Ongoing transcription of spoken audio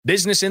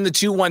Business in the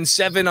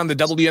 217 on the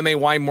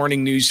WMAY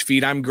morning news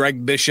feed. I'm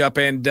Greg Bishop.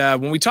 And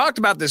when we talked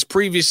about this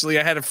previously,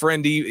 I had a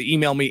friend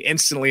email me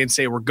instantly and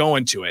say, we're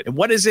going to it. And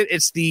what is it?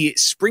 It's the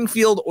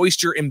Springfield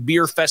Oyster and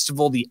Beer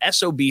Festival, the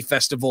SOB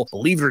Festival.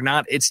 Believe it or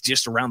not, it's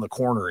just around the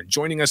corner. And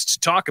joining us to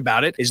talk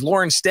about it is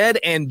Lauren Stead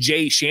and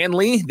Jay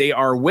Shanley. They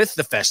are with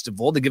the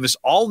festival to give us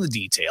all the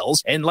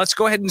details. And let's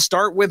go ahead and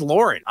start with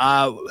Lauren.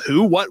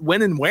 Who, what,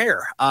 when, and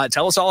where?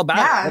 Tell us all about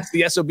it. What's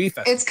the SOB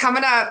Festival? It's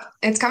coming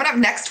up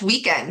next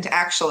weekend,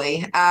 actually.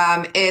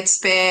 It's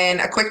been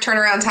a quick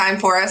turnaround time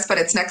for us, but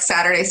it's next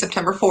Saturday,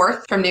 September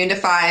 4th from noon to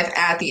 5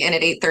 at the Inn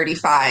at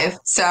 835.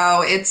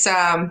 So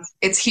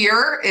it's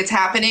here, it's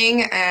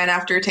happening. And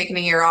after taking a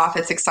year off,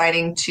 it's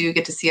exciting to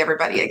get to see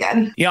everybody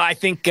again. Yeah, I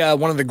think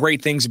one of the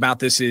great things about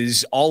this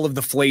is all of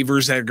the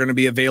flavors that are going to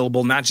be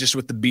available, not just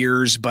with the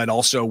beers, but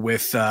also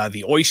with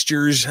the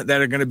oysters that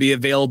are going to be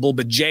available.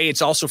 But Jay,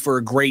 it's also for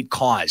a great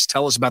cause.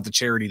 Tell us about the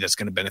charity that's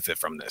going to benefit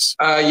from this.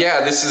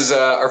 This is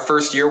our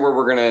first year where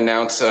we're going to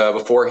announce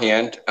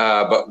beforehand,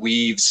 but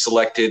we've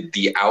selected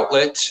The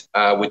Outlet,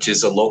 which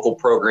is a local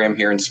program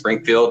here in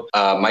Springfield.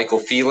 Michael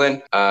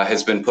Phelan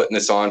has been putting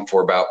this on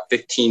for about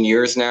 15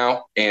 years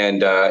now,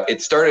 and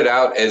it started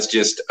out as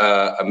just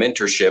a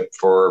mentorship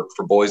for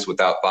boys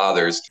without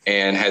fathers,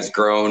 and has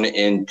grown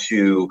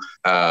into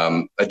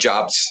a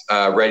jobs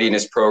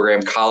readiness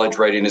program, college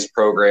readiness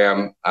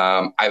program.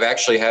 I've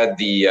actually had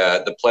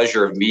the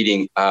pleasure of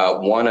meeting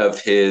one of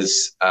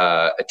his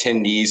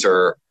attendees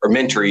or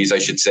mentorees, I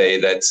should say,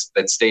 that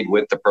stayed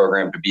with the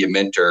program to be a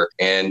mentor,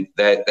 and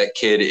that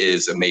kid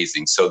is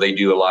amazing. So they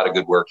do a lot of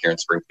good work here in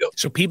Springfield.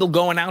 So people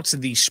going out to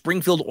the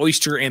Springfield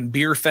Oyster and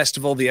Beer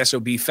Festival, the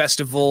SOB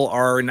Festival,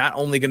 are not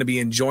only going to be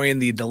enjoying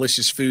the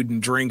delicious food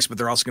and drinks, but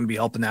they're also going to be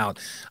helping out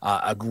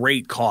a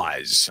great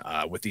cause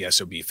with the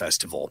SOB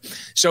Festival.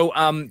 So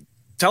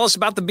tell us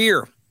about the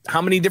beer.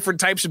 How many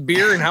different types of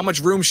beer and how much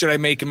room should I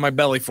make in my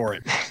belly for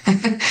it?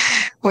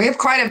 We have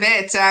quite a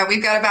bit.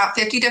 We've got about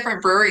 50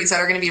 different breweries that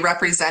are going to be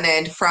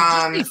represented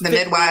from the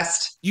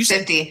Midwest. You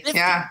said 50,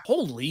 yeah.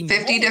 Holy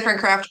 50 different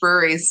craft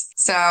breweries.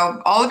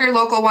 So all of your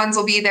local ones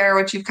will be there,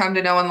 which you've come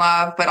to know and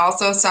love, but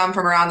also some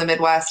from around the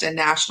Midwest and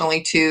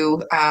nationally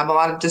too. A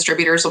lot of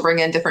distributors will bring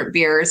in different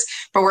beers,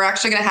 but we're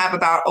actually going to have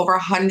about over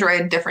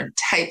 100 different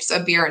types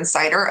of beer and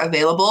cider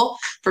available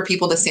for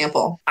people to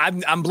sample.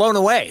 I'm blown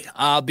away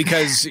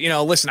because,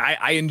 listen,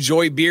 I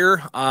enjoy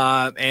beer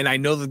and I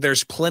know that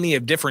there's plenty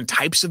of different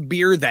types of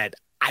beer that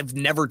I've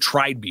never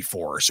tried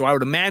before. So I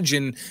would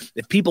imagine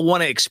if people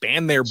want to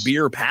expand their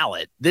beer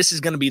palate, this is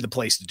going to be the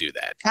place to do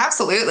that.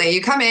 Absolutely.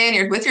 You come in,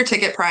 you're with your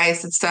ticket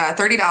price. It's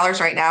 $30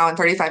 right now and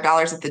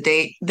 $35 at the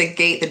gate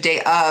the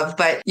day of,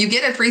 but you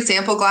get a free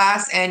sample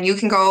glass and you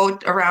can go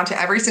around to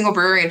every single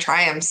brewery and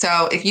try them.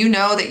 So if you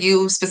know that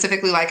you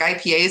specifically like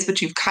IPAs,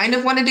 but you've kind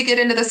of wanted to get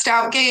into the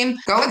stout game,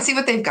 go and see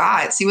what they've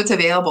got, see what's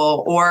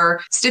available.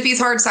 Or Stiffy's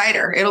hard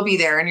cider, it'll be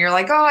there. And you're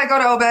like, oh, I go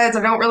to Obed's,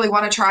 I don't really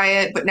want to try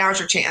it, but now's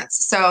your chance.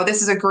 So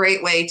this is a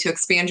great way to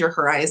expand your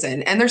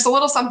horizon. And there's a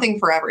little something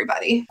for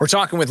everybody. We're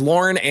talking with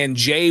Lauren and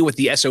Jay with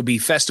the SOB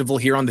Festival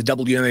here on the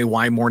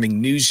WMAY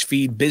morning news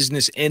feed,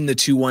 Business in the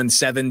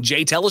 217.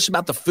 Jay, tell us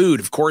about the food.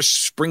 Of course,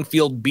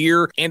 Springfield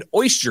Beer and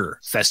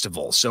Oyster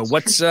Festival. So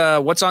what's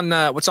on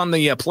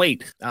the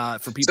plate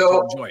for people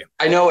to enjoy?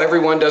 I know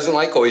everyone doesn't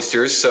like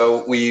oysters,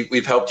 so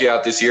we've helped you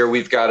out this year.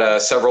 We've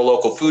got several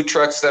local food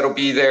trucks that'll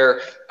be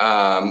there.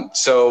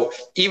 So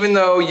even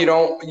though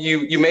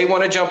you may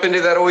want to jump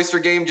into that oyster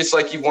game, just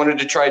like you wanted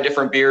to try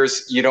different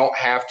beers, you don't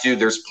have to.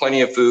 There's plenty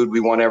of food. We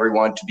want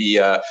everyone to be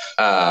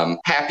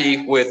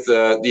happy with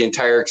the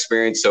entire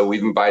experience. So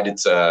we've invited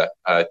 2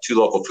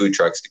 local food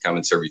trucks to come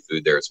and serve you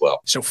food there as well.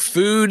 So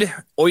food,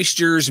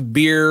 oysters,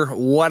 beer.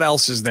 What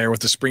else is there with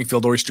the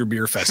Springfield Oyster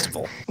Beer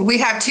Festival? We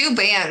have 2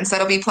 bands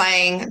that'll be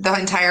playing the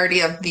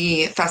entirety of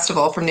the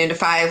festival from noon to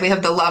 5. We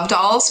have the Love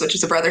Dolls, which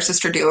is a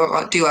brother-sister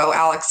duo,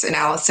 Alex and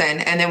Allison.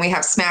 And then we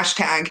have Smash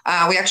Tag.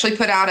 We actually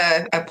put out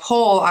a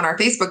poll on our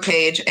Facebook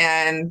page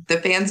and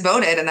the fans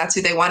voted and that's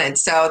who they wanted.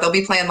 So they'll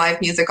be playing live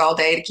music all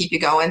day to keep you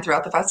going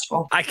throughout the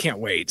festival. I can't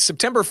wait.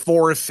 September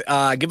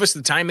 4th. Give us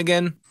the time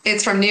again.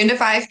 It's from noon to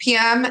 5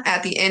 p.m.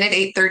 at the Inn at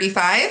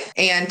 835.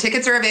 And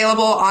tickets are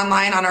available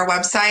online on our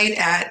website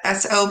at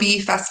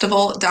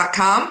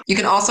sobfestival.com. You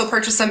can also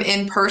purchase them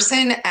in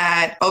person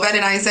at Obed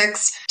and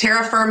Isaac's,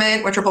 Terra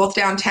Ferment, which are both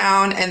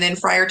downtown, and then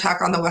Friar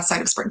Tuck on the west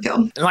side of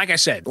Springfield. Like I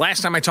said,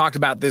 last time I talked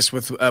about this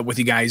with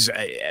you guys,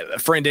 a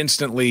friend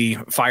instantly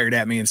fired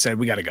at me and said,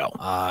 we got to go.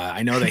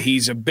 I know that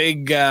he's a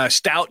big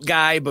stout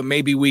guy, but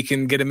maybe we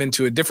can get him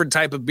into a different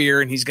type of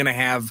beer. And he's going to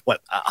have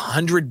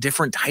 100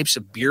 different types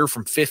of beer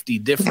from 50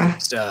 different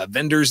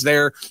vendors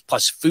there,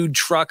 plus food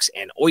trucks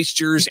and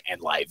oysters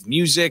and live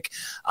music.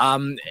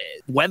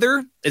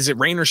 Weather Is it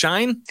rain or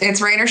shine?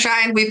 It's rain or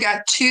shine. We've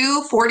got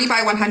two 40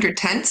 by 100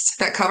 tents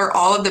that cover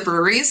all of the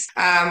breweries.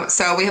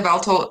 So we have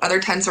also other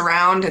tents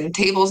around and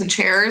tables and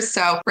chairs.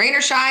 So rain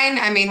or shine.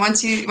 I mean,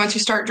 once you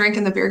start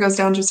drinking, the beer goes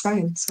down just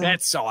fine. So.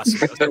 That's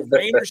awesome. So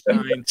rain or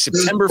shine,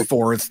 September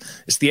 4th.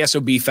 It's the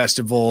SOB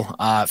Festival.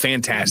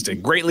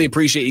 Fantastic. Greatly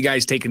appreciate you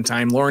guys taking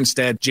time. Lauren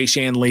Stead, Jay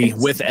Shanley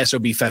with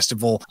SOB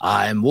Festival.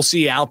 And we'll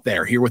see you out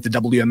there here with the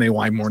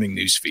WMAY Morning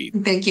News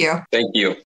Feed. Thank you. Thank you.